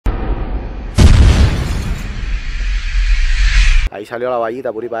Ahí salió la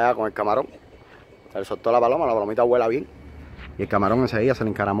vallita por ir para allá con el camarón. Se le soltó la palomita vuela bien. Y el camarón enseguida se le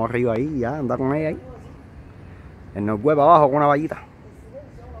encaramó arriba ahí y ya anda con ella ahí. El norgüe para abajo con una vallita.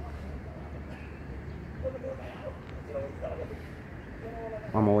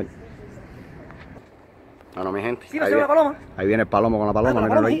 Vamos a ver. Bueno, mi gente. ¿Sí no se ve la paloma? Ahí viene el palomo con la paloma,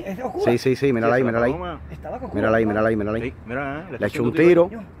 míralo ahí. Sí, mírala ahí, mírala ahí. Mírala ahí, mírala ahí, mírala ahí. Le echó un tiro.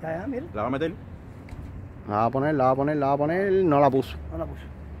 La va a meter. La va a poner. No la puso.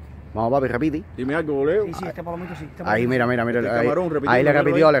 Vamos, papi, repite. Dime algo, Leo. Sí, este palomito sí. Ahí, mira. Ahí le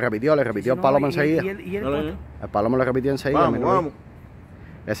repitió el palomo enseguida. El palomo le repitió enseguida. Vamos.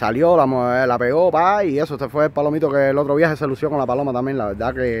 Le salió, la pegó, pa, y eso, este fue el palomito que el otro viaje se lució con la paloma también, la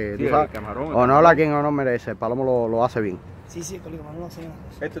verdad que, sí, tú sabes, honor a quien honor merece, el palomo lo hace bien. Sí, con el camarón lo hace bien.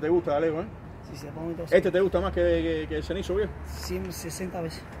 Este te gusta, Alejo, ¿eh? Sí, el palomito. ¿Este te gusta más que el cenizo, viejo? 160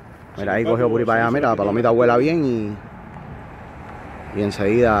 veces. Mira, ahí cogió por ahí para allá, mira, la palomita vuela bien y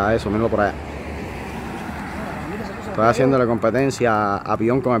enseguida eso, míralo por allá. Estoy haciéndole competencia a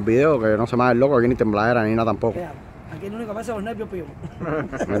Pion con el video, que no se me haga el loco, aquí ni tembladera ni nada tampoco. Aquí el único que pasa los nervios, Pion.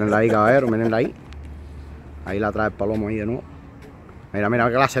 Mírenla ahí, caballero, mírenla ahí. Ahí la trae el palomo ahí de nuevo. Mira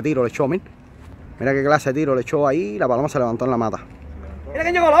qué clase de tiro le echó, mira. Mira qué clase de tiro le echó ahí, la paloma se levantó en la mata. Mira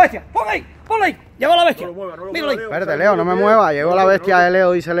quién llegó, la bestia. Ponla ahí. Llegó la bestia. Míralo ahí. Espérate, Leo, no me muevas. Llegó la bestia de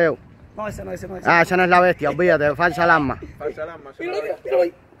Leo, dice Leo. No, ese no. Ah, esa no es la bestia, olvídate, falsa alarma. Míralo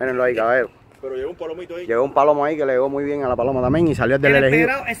ahí. Mírenlo ahí, caballero. Pero llegó un palomito ahí. Llegó un palomo ahí que le llegó muy bien a la paloma también y salió el del elegido.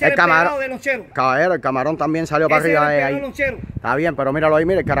 El camarón del lonchero. Caballero, el camarón también salió para arriba de ahí. Está bien, pero míralo ahí,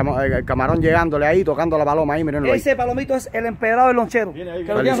 mire, el camarón llegándole ahí, tocando la paloma ahí, mírenlo ahí. Ese palomito es el empedrado del lonchero. Que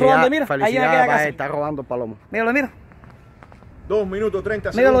lo tienen robando, mira. Ahí en aquella casa. Está robando el palomo. Míralo, mira. 2 minutos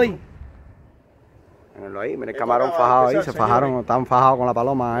 30 segundos. Míralo ahí. Mírenlo ahí, mira el camarón fajado ahí, se fajaron, están fajados con la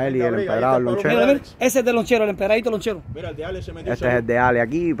paloma él y el empedrado del lonchero. Mira, ese es del lonchero, el empedradito lonchero. Mira, el de Ale se metió. Este es el de Ale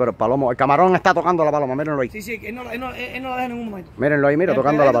aquí, pero el camarón está tocando la paloma, mírenlo ahí. Sí, él no la deja en ningún momento. Mírenlo ahí, mira,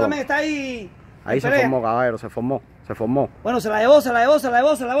 tocando la paloma. También está ahí. Ahí se formó, caballero, se formó. Bueno, se la llevó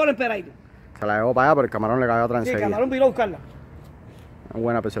el empedradito. Se la llevó para allá, pero el camarón le cayó atrás enseguida. Sí, el camarón vino a buscarla. Una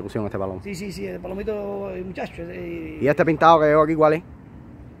buena persecución este palomo. Sí, el palomito, el muchacho. ¿Y este pintado que llegó aquí cuál es?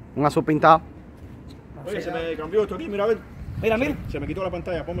 ¿Un azul pintado? Oye, se me cambió esto aquí, mira a ver. Mira. Se me quitó la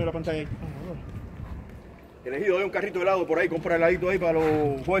pantalla, ponme la pantalla ahí. Elegido, hay un carrito de helado por ahí, compra heladito ahí para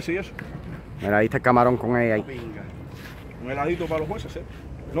los jueces y eso. Mira, ahí está el camarón con ella ahí. Venga. Un heladito para los jueces, ¿eh?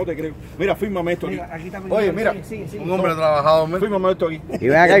 No te creo. Mira, fírmame esto aquí. Oye, mira, sigue. un hombre trabajador. Fírmame esto aquí. Y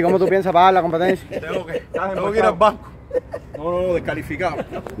ven acá, ¿y cómo tú piensas pagar la competencia? Tengo que ir al banco. No, descalificado.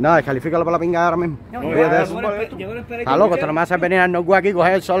 No, descalifícalo para la pingada ahora mismo. No, olvídate eso. Está loco, esto no me hace venir al Norgüe aquí,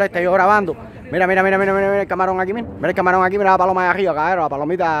 coger el sol yo grabando. Mira el camarón aquí, mira el camarón aquí, mira la paloma de arriba, caballero, la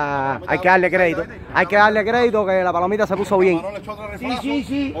palomita, hay que darle crédito. Hay que darle crédito que la palomita se puso bien.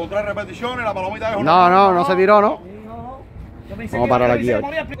 Sí. Otras repeticiones, la palomita dejó. No se tiró, ¿no? Vamos a parar aquí.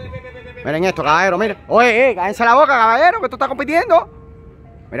 Miren esto, caballero, miren. Oye, cállense la boca, caballero, que esto está compitiendo.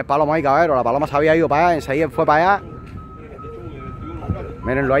 Mira el palomo ahí, caballero, la paloma se había ido para allá, enseguida fue para allá.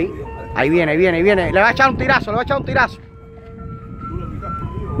 Mírenlo ahí. Ahí viene. Le va a echar un tirazo,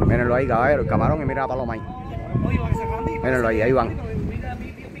 Mírenlo ahí, caballero, el camarón y mira la paloma ahí. Mírenlo ahí van.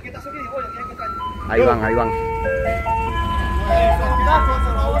 Ahí van.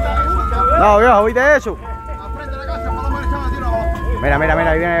 No, viejo, ¿viste eso? Mira,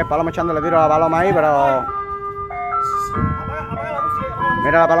 ahí viene el palomo echándole tiro a la paloma ahí, pero...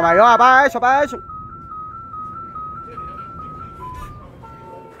 Mira la paloma ahí, apaga eso.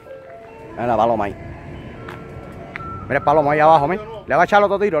 Mira la paloma ahí. Mira el palomo ahí abajo, mira. Le va a echar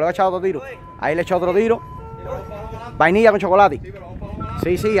otro tiro, Ahí le echó otro tiro. Vainilla con chocolate.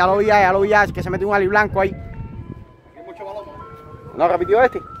 Sí, ya lo vi ya, que se metió un ali blanco ahí. ¿No repitió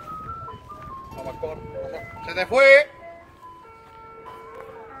este? Se te fue.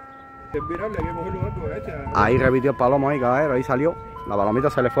 Ahí repitió el palomo ahí, caballero, ahí salió. La palomita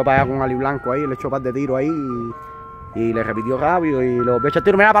se le fue para allá con un ali blanco ahí, le echó un par de tiros ahí y le repitió rápido y lo echó el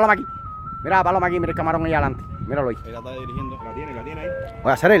tiro. Mira la paloma aquí. Mira el camarón ahí adelante. Míralo ahí. Ella está dirigiendo, la tiene ahí.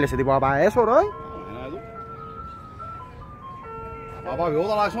 Voy a hacerle ese tipo para eso, bro. Papá,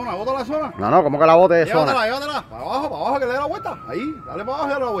 bota la zona. No, ¿cómo que la bote de zona? Llévatela. Para abajo, que le dé la vuelta. Ahí, dale para abajo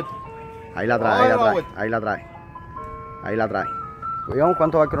y dale la vuelta. Ahí la trae. Cuidado,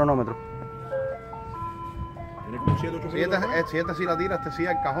 ¿cuánto va el cronómetro? Tiene como 7, 8 minutos. Si este sí la tira, este sí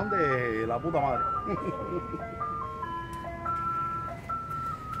es el cajón de la puta madre.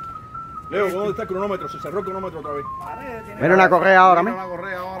 Leo, ¿dónde está el cronómetro? Se cerró el cronómetro otra vez. Mira una correa ahora, mira.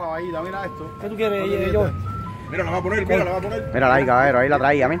 Mira esto. ¿Qué tú quieres, yo? Mira, la va a poner. Mira ahí, caballero, ahí la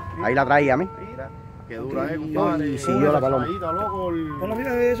traía, mí. Que dura, compadre. Y siguió la paloma. Bueno,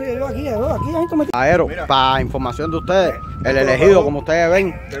 mira, eso llegó aquí, ahí esto me... Caballero, para información de ustedes, el elegido, como ustedes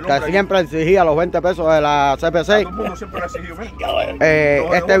ven, que siempre exigía los 20 pesos de la CPC.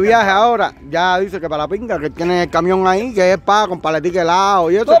 Este viaje ahora ya dice que para la pinga, que tiene el camión ahí, que es para con paletica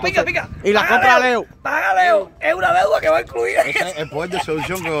helado y eso. No, pica. Y la compra Leo. Paga Leo, es una deuda que va a incluir. Ese es el poder de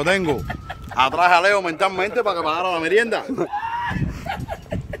seducción que yo tengo. Atrás a Leo mentalmente para que pagara la merienda.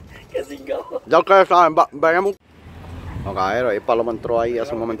 Qué cingado. Ya ustedes saben, veremos. No, caballero, ahí el paloma entró ahí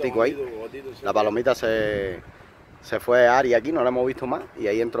hace un momentico ahí. La palomita se fue a área aquí, no la hemos visto más. Y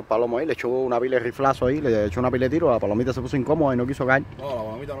ahí entró el palomo ahí, le echó una pila de riflazo ahí, le echó una pila de tiro. La palomita se puso incómoda y no quiso caer. No, la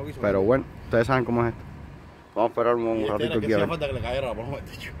palomita no quiso. Pero bueno, ustedes saben cómo es esto. Vamos a esperar un ratito aquí a ver. falta que le cayera la paloma del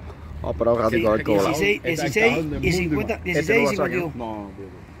techo. Vamos a esperar un ratito a ver cómo va. 16 y 50, 16 y 52. No,